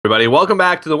everybody? Welcome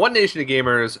back to the One Nation of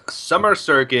Gamers Summer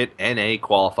Circuit NA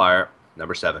Qualifier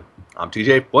number 7. I'm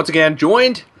TJ, once again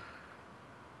joined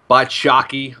by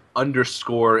Chalky_HS,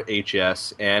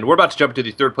 and we're about to jump into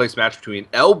the third place match between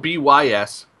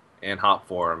LBYS and Hot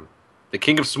Forum. The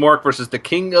King of Smork versus the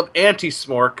King of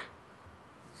Anti-Smork.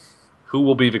 Who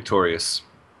will be victorious?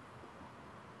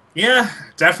 Yeah,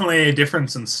 definitely a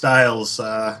difference in styles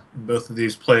in both of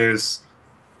these players.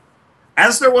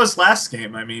 As there was last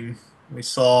game, I mean, we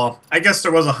saw, I guess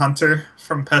there was a Hunter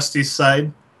from Pesty's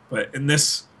side, but in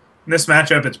this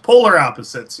matchup, it's polar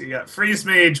opposites. You got Freeze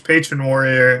Mage, Patron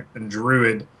Warrior, and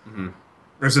Druid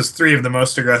versus 3 of the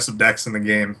most aggressive decks in the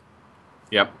game.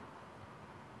 Yep.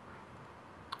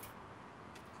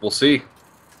 We'll see.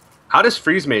 How does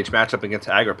Freeze Mage match up against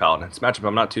Aggro Paladin? It's a matchup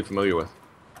I'm not too familiar with.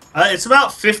 It's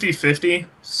about 50-50,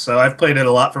 so I've played it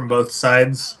a lot from both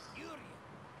sides.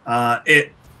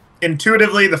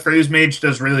 Intuitively, the Freeze Mage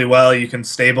does really well. You can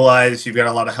stabilize, you've got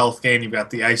a lot of health gain, you've got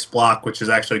the Ice Block, which is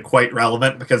actually quite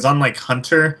relevant, because unlike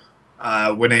Hunter,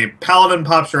 when a Paladin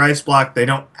pops your Ice Block, they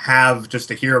don't have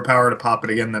just a hero power to pop it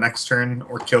again the next turn,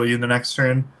 or kill you the next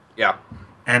turn. Yeah.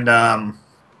 And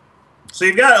so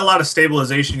you've got a lot of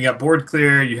stabilization, you got board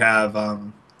clear, you have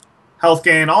health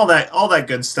gain, all that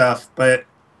good stuff, but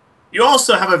you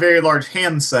also have a very large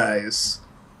hand size,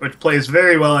 which plays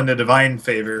very well into Divine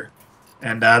favor.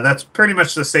 And that's pretty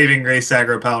much the saving grace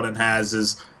Aggro Paladin has,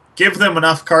 is give them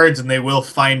enough cards and they will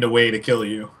find a way to kill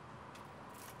you.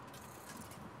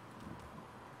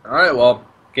 Alright, well,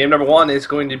 game number 1 is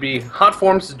going to be Hot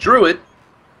Form's Druid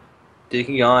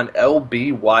taking on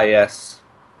LBYS's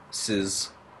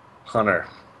Hunter.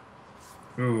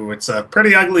 Ooh, it's a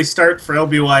pretty ugly start for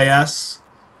LBYS,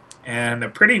 and a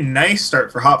pretty nice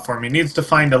start for Hot Form. He needs to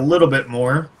find a little bit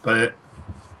more, but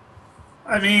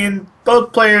I mean,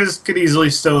 both players could easily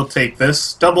still take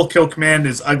this. Double kill command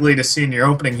is ugly to see in your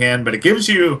opening hand, but it gives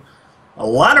you a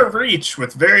lot of reach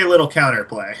with very little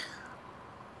counterplay.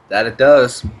 That it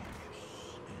does.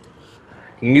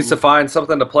 He needs to find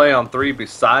something to play on 3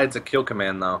 besides a kill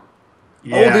command, though.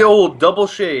 Yeah. Oh, the old double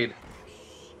shade.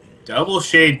 Double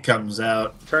Shade comes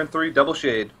out. Turn 3, double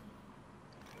shade.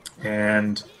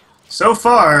 And so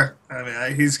far, I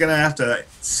mean, he's going to have to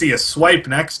see a swipe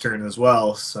next turn as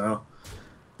well, so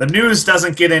the news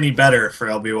doesn't get any better for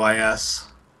LBYS.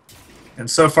 And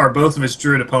so far, both of his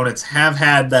Druid opponents have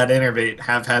had that Innervate,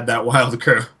 have had that Wild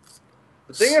Growth.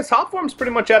 The thing is, Hot Form's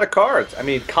pretty much out of cards. I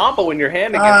mean, combo in your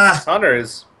hand against Hunter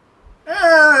is...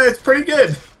 It's pretty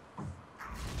good.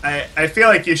 I feel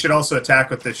like you should also attack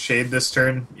with this Shade this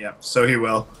turn. Yeah, so he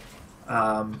will.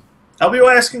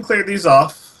 LBYS can clear these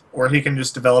off, or he can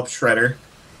just develop Shredder.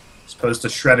 As opposed to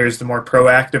Shredder's the more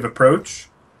proactive approach.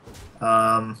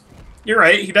 You're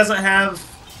right, he doesn't have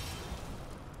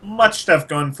much stuff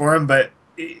going for him, but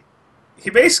he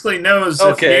basically knows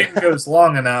if the game goes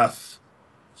long enough,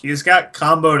 he's got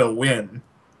combo to win.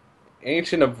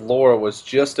 Ancient of Lore was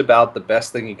just about the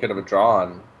best thing he could have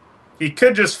drawn. He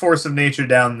could just Force of Nature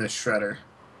down this Shredder.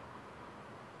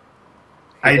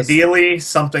 Ideally,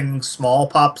 something small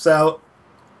pops out.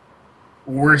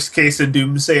 Worst case, a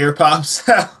Doomsayer pops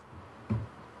out.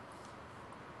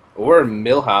 Or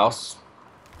Millhouse.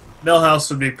 Millhouse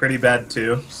would be pretty bad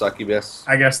too. Succubus.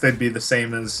 I guess they'd be the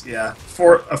same as, yeah, a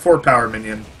 4-power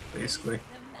minion, basically.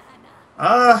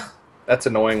 That's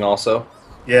annoying also.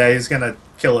 Yeah, he's gonna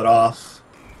kill it off.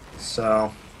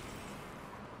 So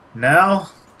now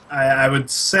I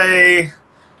would say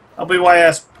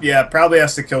LBYS, yeah, probably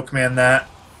has to kill command that.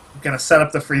 Gonna set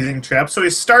up the Freezing Trap. So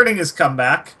he's starting his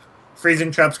comeback.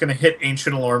 Freezing Trap's gonna hit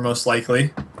Ancient Allure most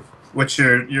likely, which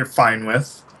you're fine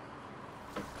with.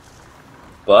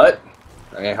 But,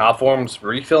 okay, Hot Form's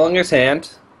refilling his hand.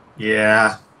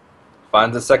 Yeah.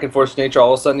 Finds a second Force of Nature,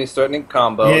 all of a sudden he's threatening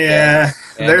combo. Yeah,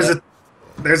 and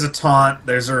there's a taunt,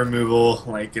 there's a removal,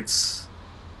 like it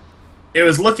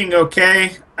was looking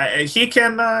okay. He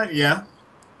can, yeah.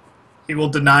 He will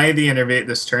deny the Innervate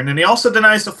this turn, and he also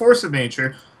denies the Force of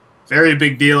Nature. Very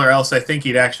big deal, or else I think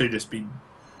he'd actually just be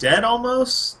dead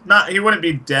almost. He wouldn't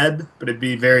be dead, but it'd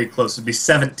be very close. It'd be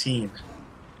 17.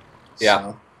 Yeah.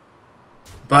 So.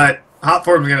 But Hot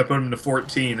Form's going to put him to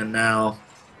 14, and now...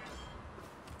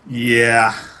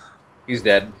 Yeah. He's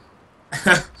dead.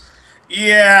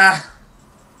 Yeah.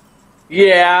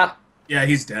 Yeah. Yeah,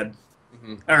 he's dead.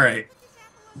 All right.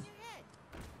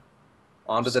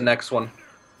 On to the next one.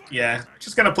 Yeah,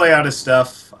 just going to play out his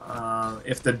stuff.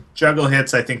 If the juggle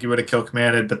hits, I think he would have kill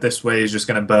commanded, but this way he's just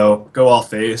going to go all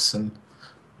face, and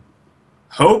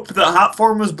hope the Hot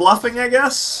Form was bluffing, I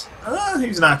guess.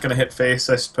 He's not going to hit face,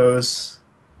 I suppose.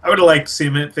 I would have liked to see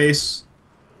him hit face.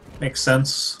 Makes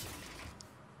sense.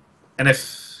 And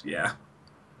if, yeah.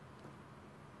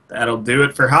 That'll do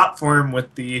it for Hot Form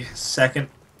with the second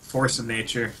Force of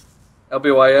Nature.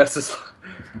 LBYS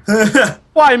is...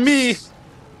 Why me?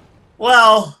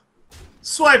 Well,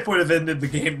 Swipe would have ended the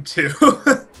game too.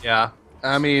 Yeah,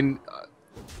 I mean,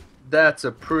 that's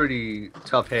a pretty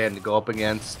tough hand to go up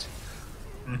against.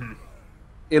 Mm-hmm.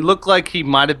 It looked like he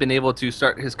might have been able to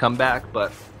start his comeback,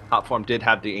 but Hot Form did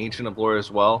have the Ancient of Lore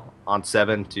as well on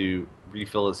 7 to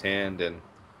refill his hand, and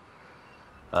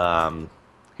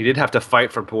he did have to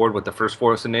fight for board with the first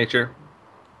Force of Nature,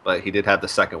 but he did have the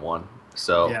second one,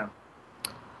 so Yeah. a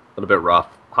little bit rough.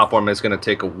 Hot Form is going to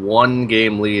take a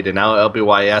 1-game lead, and now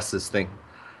LBYS is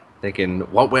thinking,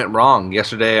 what went wrong?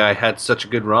 Yesterday I had such a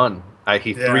good run.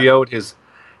 He 3-0'd his...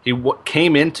 He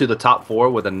came into the top 4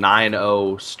 with a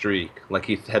 9-0 streak. Like,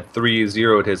 he had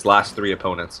 3-0'd his last 3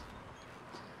 opponents.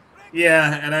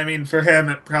 Yeah, and I mean, for him,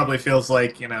 it probably feels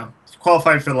like, he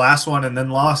qualified for the last one and then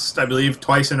lost, I believe,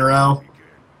 twice in a row.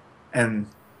 And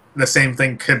the same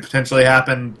thing could potentially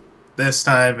happen this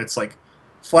time. It's like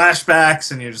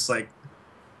flashbacks, and you're just like,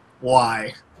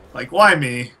 why? Like, why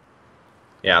me?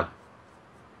 Yeah.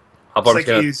 It's like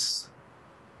he's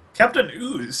kept an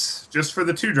ooze just for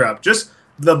the 2-drop. Just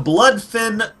the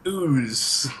Bloodfin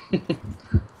ooze.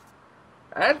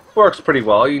 That works pretty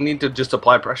well. You need to just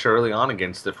apply pressure early on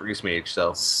against the Freeze Mage,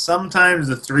 so... Sometimes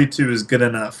the 3-2 is good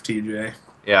enough, TJ.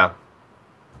 Yeah.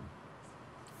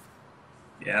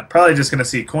 Yeah, probably just going to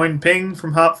see Coin Ping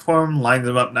from Hot Form, lines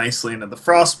him up nicely into the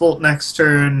Frostbolt next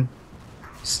turn.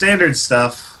 Standard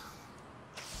stuff.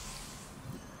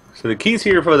 So the keys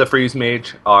here for the Freeze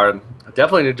Mage are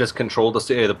definitely to just control the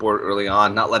state of the board early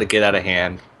on, not let it get out of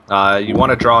hand. You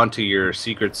want to draw into your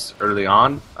secrets early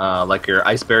on, like your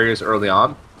ice barriers early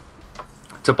on,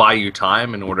 to buy you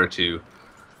time in order to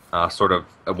sort of,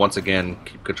 once again,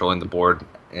 keep controlling the board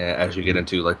as you get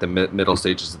into like the middle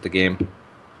stages of the game.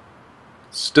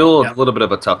 Still a little bit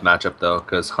of a tough matchup, though,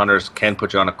 because Hunters can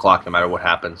put you on a clock no matter what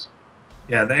happens.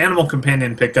 Yeah, the Animal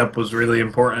Companion pickup was really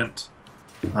important.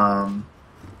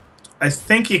 I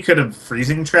think he could have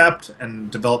Freezing Trapped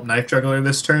and developed Knife Juggler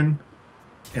this turn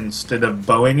instead of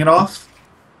bowing it off.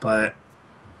 But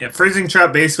yeah, Freezing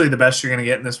Trap, basically the best you're going to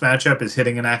get in this matchup is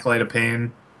hitting an Acolyte of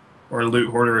Pain or a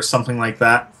Loot Hoarder or something like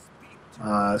that.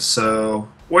 So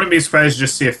wouldn't be surprised to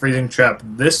just see a Freezing Trap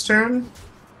this turn.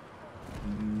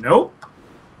 Nope.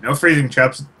 No Freezing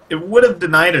Traps. It would have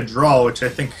denied a draw, which I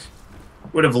think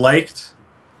would have liked.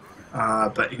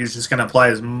 But he's just going to apply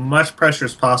as much pressure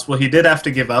as possible. He did have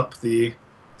to give up the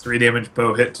 3 damage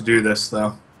bow hit to do this,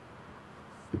 though.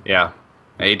 Yeah.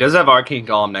 And he does have Arcane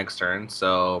Golem next turn,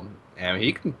 so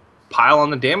he can pile on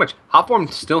the damage. Hot Form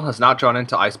still has not drawn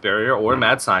into Ice Barrier or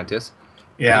Mad Scientist.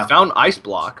 Yeah. He found Ice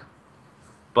Block,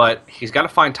 but he's got to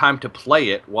find time to play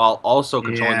it while also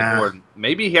controlling the board.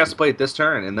 Maybe he has to play it this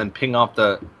turn and then ping off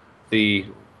the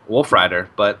Wolf Rider,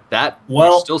 but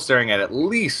you're still staring at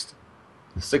least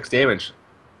 6 damage.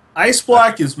 Ice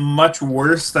Block is much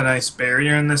worse than Ice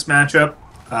Barrier in this matchup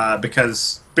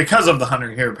because of the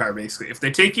Hunter Hero Power, basically. If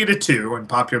they take you to 2 and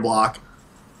pop your block,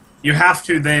 you have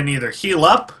to then either heal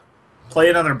up, play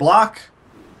another block,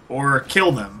 or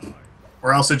kill them,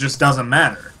 or else it just doesn't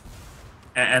matter.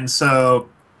 And so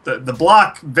the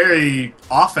block very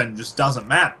often just doesn't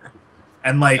matter.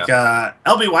 And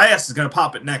LBYS is going to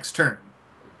pop it next turn.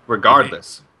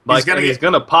 Regardless. He's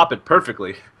going to pop it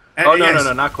perfectly.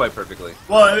 No, not quite perfectly.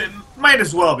 Well, it might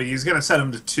as well be. He's going to set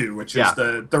him to 2, which is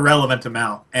the relevant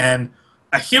amount. And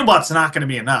a Healbot's not going to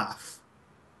be enough.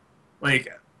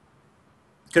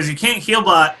 Because you can't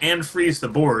Healbot and freeze the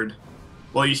board.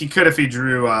 Well, he could if he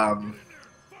drew...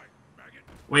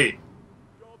 Wait.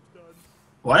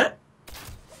 What?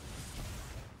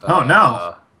 Oh,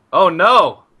 no. Oh,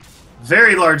 no!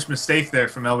 Very large mistake there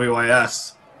from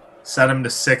LBYS. Set him to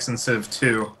 6 instead of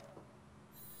 2.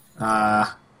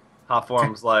 Hot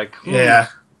Form's like,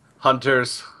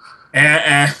 Hunters.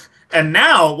 And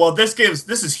now, well, this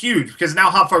is huge, because now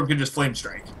Hot Form can just Flame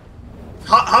Strike.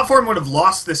 Hot Form would have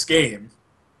lost this game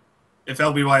if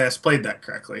LBYS played that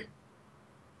correctly.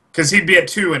 Because he'd be at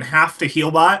 2 and have to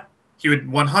Healbot. He would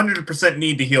 100%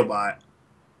 need to Healbot.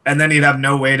 And then he'd have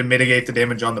no way to mitigate the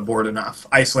damage on the board enough.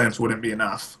 Ice Lance wouldn't be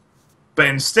enough. But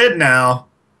instead now,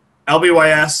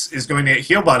 LBYS is going to get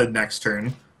Healbotted next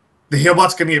turn. The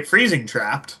Healbot's going to get Freezing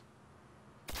Trapped.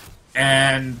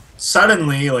 And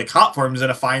suddenly, Hot Form's in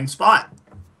a fine spot.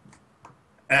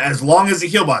 As long as he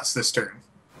Healbots this turn.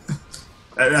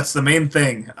 That's the main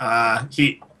thing. I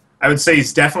would say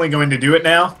he's definitely going to do it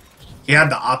now. He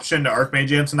had the option to Archmage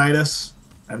Antonitis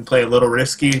and play a little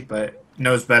risky, but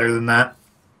knows better than that.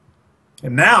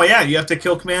 And now, you have to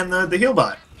kill command the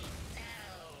Healbot.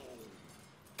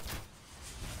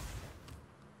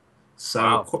 So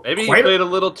Wow. Maybe he quite played a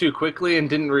little too quickly and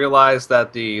didn't realize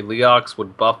that the Leox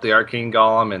would buff the Arcane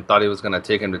Golem and thought he was going to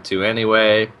take him to 2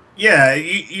 anyway. yeah,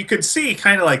 you could see he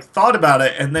kind of like thought about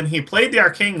it, and then he played the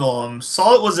Arcane Golem,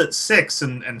 saw it was at 6,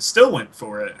 and still went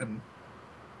for it. And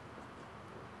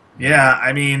yeah,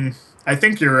 I mean, I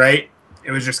think you're right.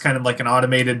 It was just kind of like an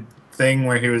automated thing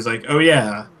where he was like, oh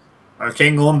yeah,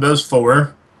 Arcane Golem does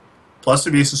 4, plus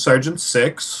Abuse of Sergeant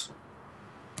 6,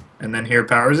 and then Hero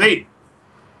Power is 8.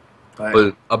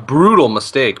 But a brutal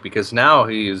mistake because now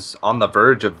he's on the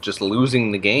verge of just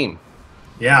losing the game.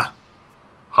 Yeah.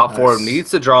 Hot Form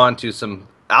needs to draw into some.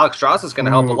 Alex Strauss is going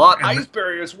to help a lot. Ice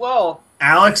Barrier as well.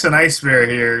 Alex and Ice Bear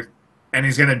here, and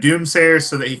he's going to Doomsayer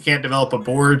so that he can't develop a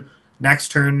board. Next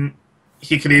turn,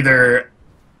 he could either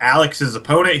Alex his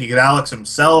opponent, he could Alex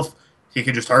himself, he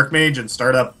could just Archmage and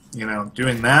start up, you know,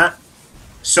 doing that.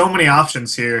 So many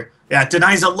options here. Yeah, it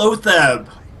denies a Lotheb.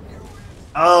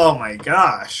 Oh my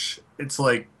gosh. It's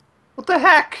like, what the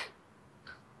heck?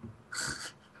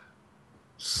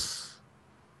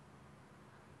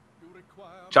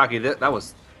 Chalky, that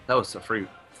was a free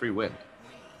win.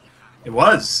 it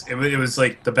was. It was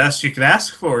like the best you could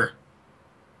ask for.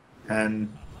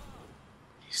 And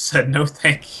he said no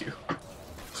thank you.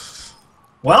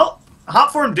 Well,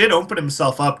 Hot Form did open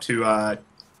himself up to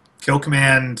kill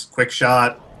command, quick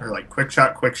shot, or like quick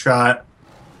shot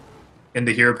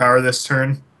into hero power this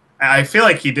turn. I feel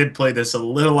like he did play this a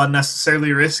little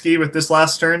unnecessarily risky with this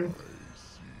last turn.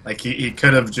 Like, he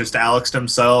could have just Alexed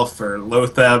himself or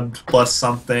Lotheb'd plus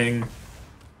something.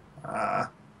 Kind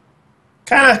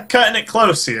of cutting it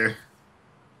close here.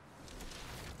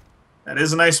 That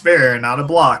is a nice bear, not a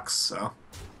block, so...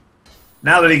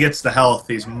 Now that he gets the health,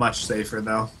 he's much safer,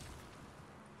 though.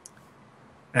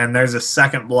 And there's a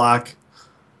second block.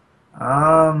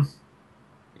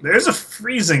 There's a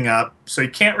freezing up, so you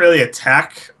can't really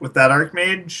attack with that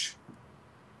Archmage.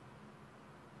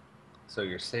 So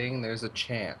you're saying there's a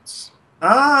chance?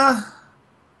 I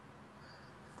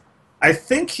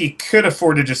think he could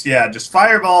afford to just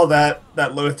fireball that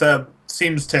Lotheb.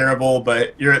 Seems terrible,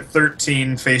 but you're at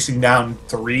 13 facing down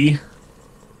 3.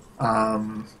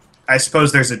 I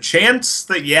suppose there's a chance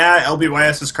that, yeah,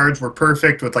 LBYS's cards were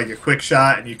perfect with like a quick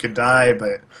shot and you could die,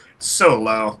 but it's so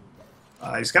low.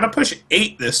 He's going to push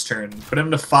 8 this turn, put him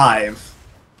to 5.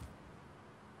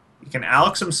 He can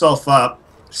Alex himself up.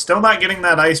 Still not getting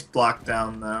that ice block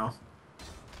down, though.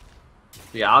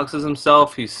 He Alexes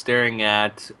himself. He's staring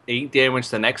at 8 damage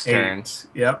the next turn.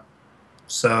 Yep.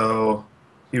 So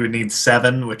he would need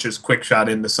 7, which is quick shot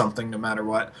into something no matter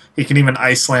what. He can even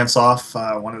Ice Lance off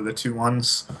one of the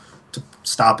 2/1s to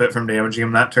stop it from damaging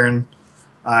him that turn.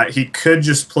 He could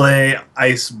just play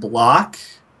Ice Block.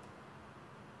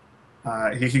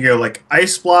 He could go like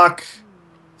Ice Block,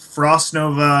 Frost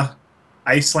Nova,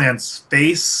 Ice Lance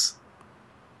Face.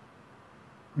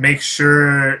 Make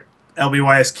sure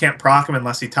LBYS can't proc him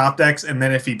unless he top decks, and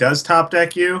then if he does top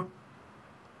deck you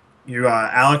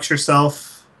Alex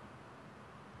yourself.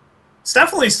 It's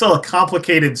definitely still a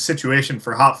complicated situation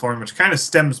for Hot Form, which kind of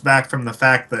stems back from the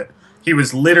fact that he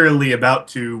was literally about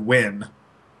to win.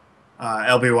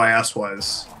 LBYS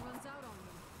was.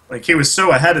 Like, he was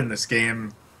so ahead in this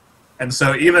game, and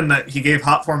so even that he gave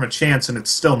Hot Form a chance, and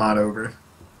it's still not over.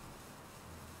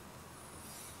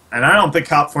 And I don't think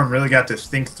Hot Form really got to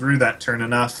think through that turn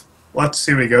enough. Let's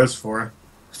see what he goes for.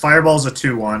 Fireball's a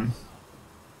 2/1.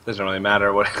 Doesn't really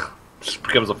matter what just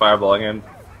becomes a fireball again.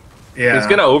 Yeah. He's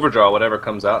gonna overdraw whatever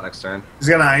comes out next turn. He's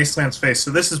gonna Ice Lance Face.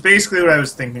 So this is basically what I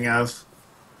was thinking of.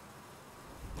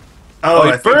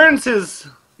 Oh, he burns his...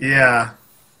 Yeah.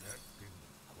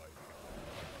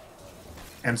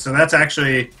 And so that's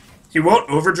actually... He won't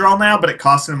overdraw now, but it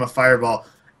costs him a fireball.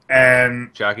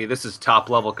 And... Jockey, this is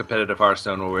top-level competitive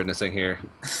Hearthstone we're witnessing here.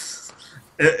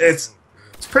 It's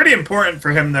pretty important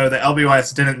for him, though, that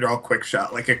LBYS didn't draw Quick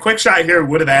Shot. Like, a Quick Shot here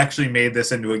would have actually made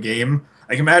this into a game.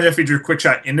 Like, imagine if he drew Quick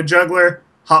Shot into Juggler,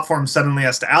 Hot Form suddenly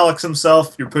has to Alex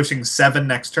himself, you're pushing 7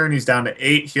 next turn, he's down to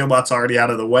 8, Healbot's already out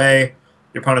of the way,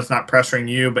 your opponent's not pressuring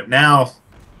you, but now...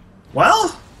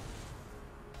 Well...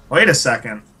 Wait a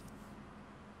second.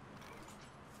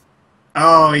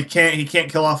 Oh, he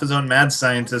can't kill off his own Mad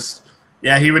Scientist.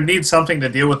 Yeah, he would need something to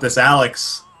deal with this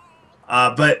Alex.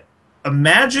 But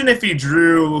imagine if he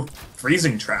drew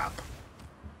Freezing Trap.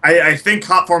 I think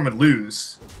Hot Form would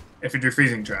lose if he drew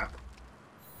Freezing Trap.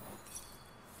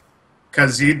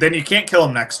 Because then you can't kill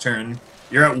him next turn.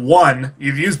 You're at 1.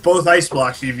 You've used both Ice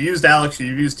Blocks. You've used Alex.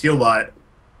 You've used Healbot.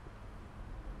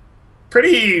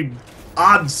 Pretty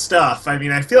odd stuff. I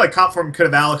mean, I feel like Hot Form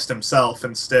could have Alexed himself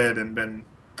instead and been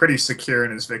pretty secure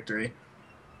in his victory.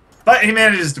 But he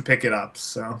manages to pick it up,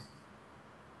 so...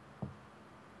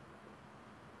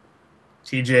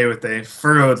 TJ with a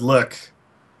furrowed look.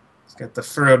 He's got the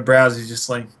furrowed brows. He's just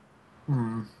like,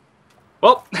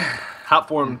 Well, Hot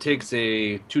Form takes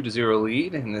a 2-0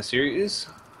 lead in the series.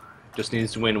 Just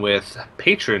needs to win with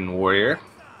Patron Warrior.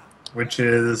 which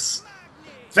is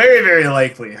very, very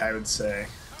likely, I would say.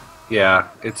 Yeah,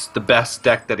 it's the best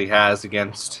deck that he has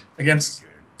against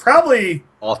Probably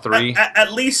all three.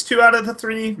 At least 2 out of the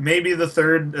 3, maybe the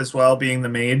third as well, being the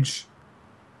mage.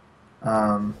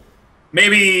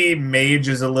 Maybe mage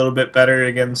is a little bit better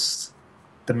against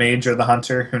the mage or the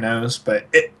hunter, who knows? But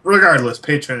regardless,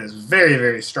 Patron is very,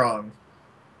 very strong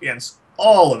against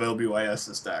all of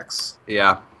LBYS's decks.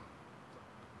 Yeah.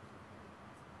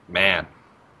 Man.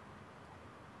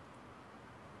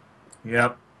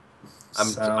 Yep.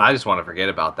 I just want to forget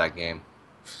about that game.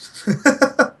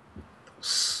 That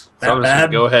So I'm just bad?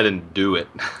 gonna go ahead and do it.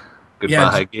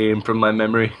 Goodbye, Yeah, game from my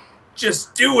memory.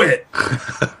 just do it!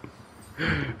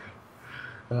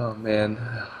 Oh man.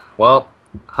 Well,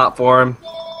 Hot Form.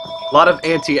 A lot of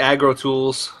anti-aggro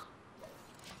tools.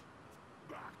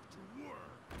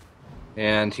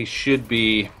 And he should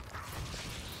be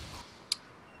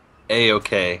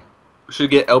A-okay. We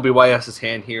should get LBYS's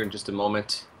hand here in just a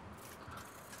moment.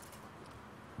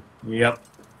 Yep.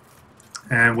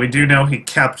 And we do know he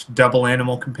kept double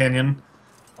animal companion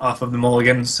off of the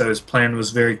mulligan, so his plan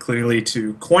was very clearly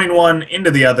to coin one into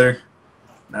the other.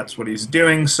 That's what he's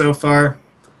doing so far.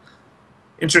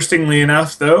 Interestingly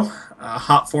enough, though,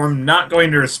 Hot Form not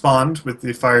going to respond with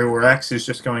the Fire War Axe. He's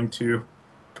just going to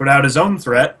put out his own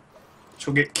threat, which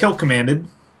will get kill commanded.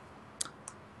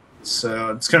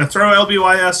 So it's going to throw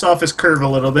LBYS off his curve a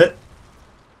little bit.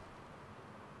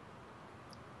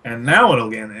 And now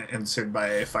it'll get answered by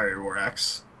a Fire War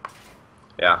Axe.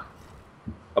 Yeah.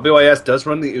 LBYS does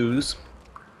run the ooze.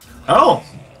 Oh,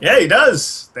 yeah, he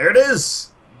does. There it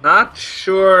is. Not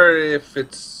sure if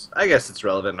it's... I guess it's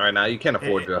relevant right now. You can't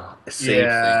afford to save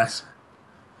things.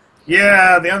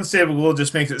 Yeah, the unstable ghoul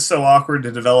just makes it so awkward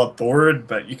to develop board,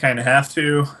 but you kind of have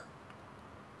to.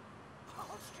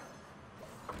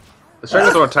 The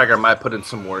Stranglethorn Tiger might put in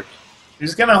some work.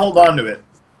 He's going to hold on to it.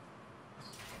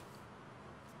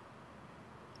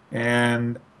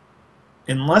 And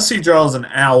unless he draws an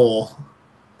owl,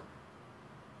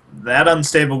 that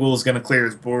unstable ghoul is going to clear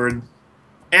his board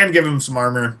and give him some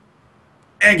armor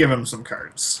and give him some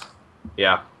cards.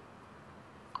 Yeah.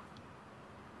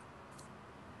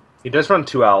 He does run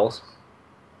 2 owls.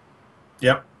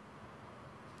 Yep.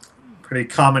 Pretty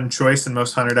common choice in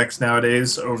most hunter decks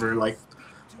nowadays over like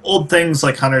old things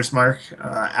like Hunter's Mark.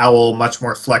 Owl much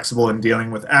more flexible in dealing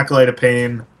with Acolyte of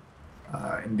Pain,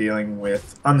 in dealing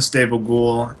with Unstable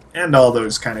Ghoul, and all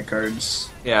those kind of cards.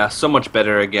 Yeah, so much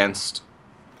better against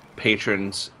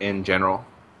patrons in general.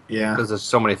 Yeah. Because there's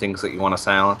so many things that you want to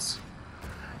silence.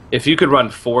 If you could run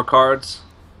 4 cards,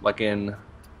 like in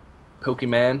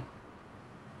Pokemon,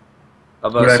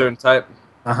 of a certain type,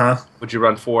 would you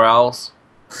run 4 owls?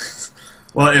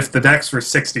 Well, if the decks were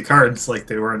 60 cards like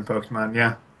they were in Pokemon,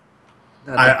 yeah.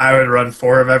 I would run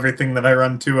 4 of everything that I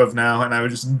run 2 of now, and I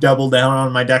would just double down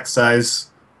on my deck size.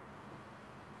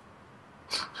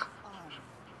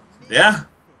 Yeah.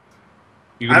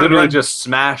 You could literally just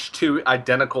smash 2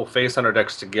 identical Face Hunter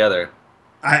decks together.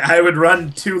 I would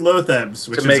run 2 Lothebs,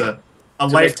 which is a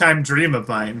lifetime dream of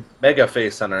mine. Mega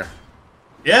Face Hunter.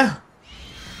 Yeah.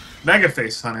 Mega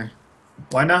Face Hunter.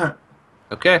 Why not?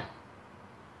 Okay.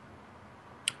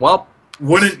 Well.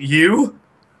 Wouldn't you?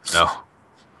 No.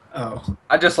 Oh.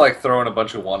 I just like throwing a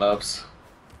bunch of 1-ups.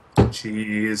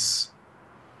 Jeez.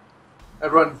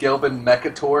 I'd run Gilbin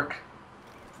Mecha Torque.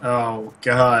 Oh,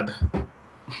 God.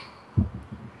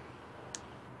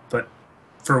 But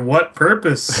for what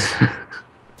purpose?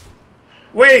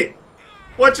 Wait!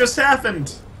 What just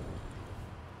happened?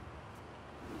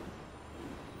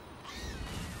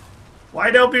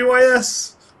 Why'd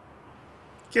LBYS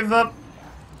give up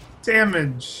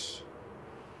damage?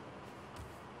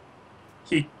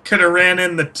 He could have ran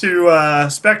in the 2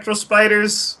 Spectral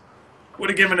Spiders, would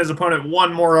have given his opponent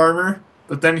 1 more armor,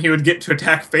 but then he would get to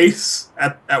attack face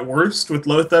at worst with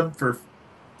Lotheb for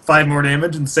 5 more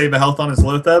damage and save a health on his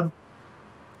Lotheb.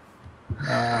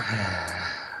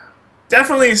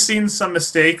 Definitely seen some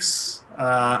mistakes.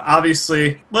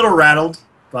 Obviously, a little rattled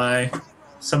by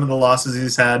some of the losses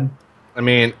he's had. I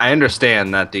mean, I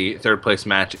understand that the 3rd place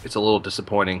match, it's a little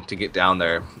disappointing to get down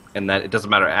there, and that it doesn't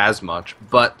matter as much,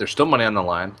 but there's still money on the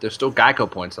line. There's still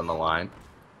GEICO points on the line.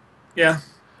 Yeah.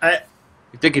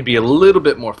 You think he'd be a little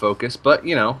bit more focused, but,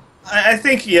 you know. I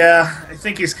think, yeah. I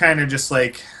think he's kind of just,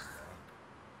 like,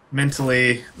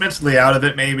 mentally out of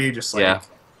it, maybe. Just like,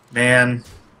 man,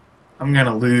 I'm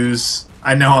gonna lose.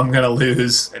 I know I'm gonna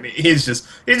lose, and he's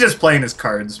just playing his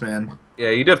cards, man. Yeah,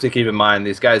 you do have to keep in mind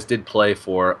these guys did play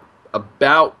for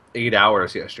about 8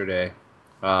 hours yesterday.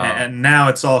 And now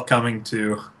it's all coming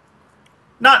to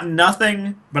not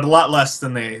nothing, but a lot less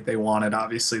than they wanted.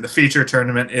 Obviously, the feature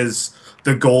tournament is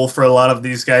the goal for a lot of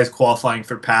these guys qualifying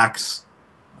for packs.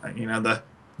 You know,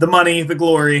 the money, the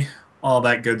glory, all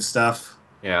that good stuff.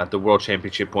 Yeah, the World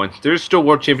Championship points. There's still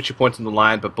World Championship points in the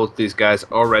line, but both these guys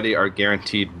already are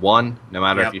guaranteed one, no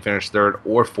matter if you finish third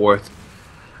or fourth.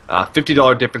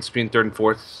 $50 difference between third and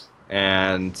fourth,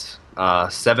 and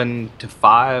 7 to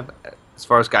 5 as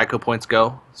far as GEICO points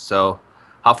go. So,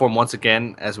 Hotform, once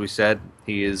again, as we said,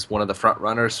 he is one of the front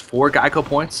runners for GEICO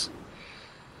points.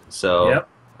 So,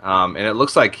 and it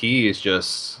looks like he is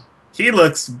just... He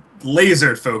looks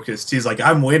laser focused. He's like,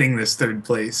 I'm winning this third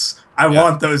place. I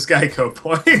want those GEICO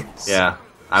points. Yeah,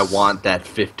 I want that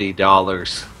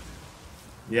 $50.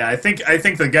 Yeah, I think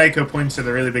the GEICO points are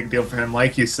the really big deal for him.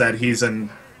 Like you said, he's in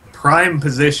prime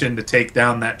position to take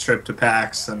down that trip to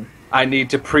PAX. And I need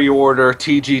to pre-order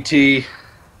TGT.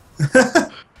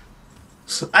 I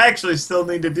actually still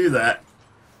need to do that.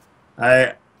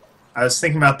 I was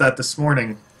thinking about that this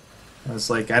morning. I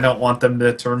was like, I don't want them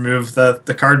to remove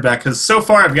the card back, because so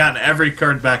far I've gotten every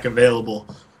card back available,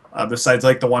 besides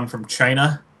like the one from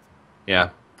China.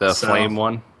 Yeah, the flame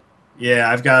one.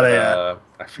 Yeah, I've got a...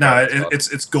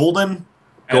 it's golden.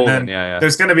 Golden, and then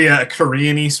there's going to be a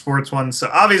Korean esports one,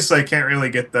 so obviously I can't really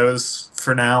get those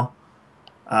for now.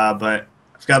 But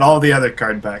I've got all the other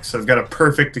card backs, so I've got a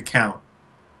perfect account.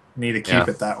 Need to keep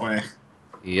it that way.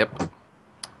 Yep.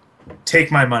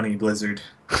 Take my money, Blizzard.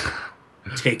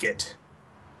 Take it.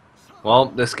 Well,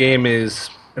 this game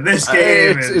is... This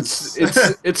game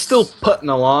it's still putting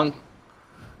along,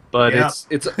 but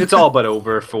it's all but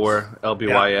over for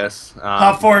LBYS.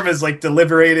 Hotform is like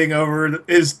deliberating over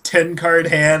his 10-card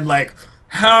hand, like,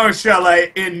 how shall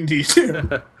I end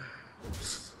it?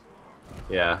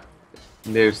 Yeah.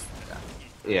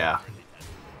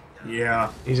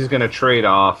 Yeah. He's just going to trade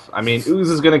off. I mean,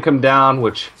 Ooze is going to come down,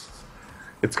 which...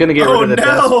 It's going to get rid of the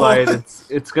death fight.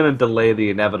 It's going to delay the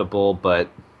inevitable, but...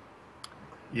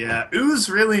 Yeah,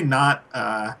 Ooze really not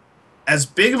as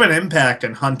big of an impact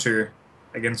in Hunter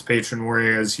against Patron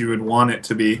Warrior as you would want it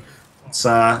to be. It's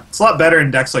a lot better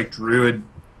in decks like Druid,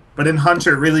 but in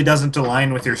Hunter it really doesn't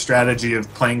align with your strategy of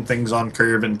playing things on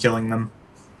curve and killing them.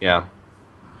 Yeah.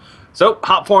 So,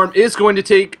 Hotform is going to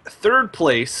take third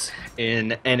place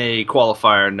in NA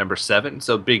qualifier number 7.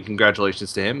 So, big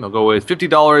congratulations to him. He'll go with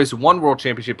 $50, 1 World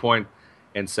Championship point,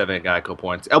 and 7 GEICO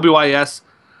points. LBYS,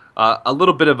 a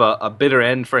little bit of a bitter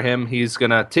end for him. He's going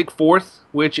to take fourth,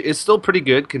 which is still pretty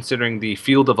good considering the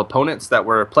field of opponents that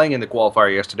were playing in the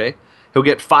qualifier yesterday. He'll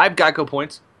get 5 GEICO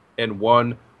points and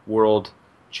 1 World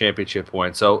Championship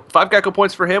point. So, 5 GEICO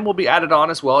points for him will be added on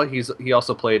as well. He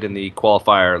also played in the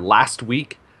qualifier last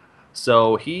week.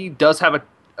 So he does have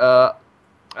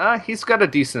he's got a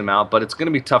decent amount, but it's going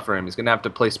to be tough for him. He's going to have to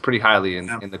place pretty highly in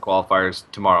the qualifiers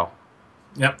tomorrow.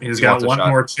 Yep, he's got one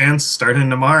more chance starting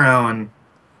tomorrow, and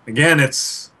again,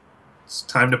 it's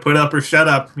time to put up or shut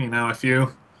up. You know,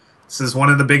 this is one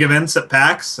of the big events at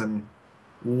PAX, and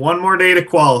one more day to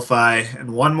qualify,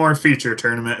 and one more feature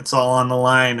tournament. It's all on the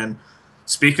line. And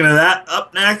speaking of that,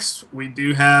 up next we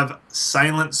do have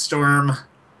Silent Storm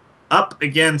up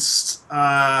against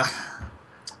Pesty.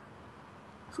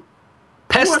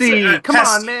 Come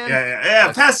on, man.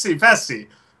 Yeah, Pesty.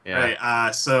 Yeah.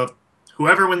 Right. So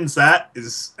whoever wins that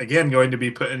is again going to be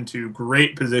put into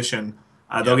great position.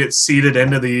 They'll get seeded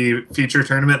into the feature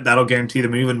tournament. That'll guarantee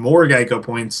them even more GEICO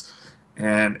points.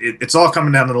 And it's all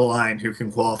coming down to the line who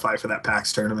can qualify for that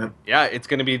PAX tournament. Yeah, it's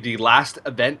going to be the last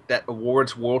event that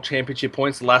awards World Championship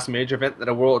points, the last major event that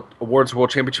awards World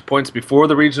Championship points before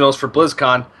the regionals for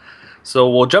BlizzCon. So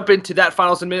we'll jump into that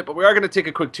finals in a minute, but we are going to take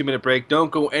a quick 2-minute break. Don't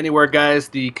go anywhere, guys.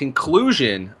 The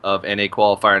conclusion of NA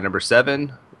qualifier number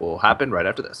 7 will happen right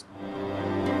after this.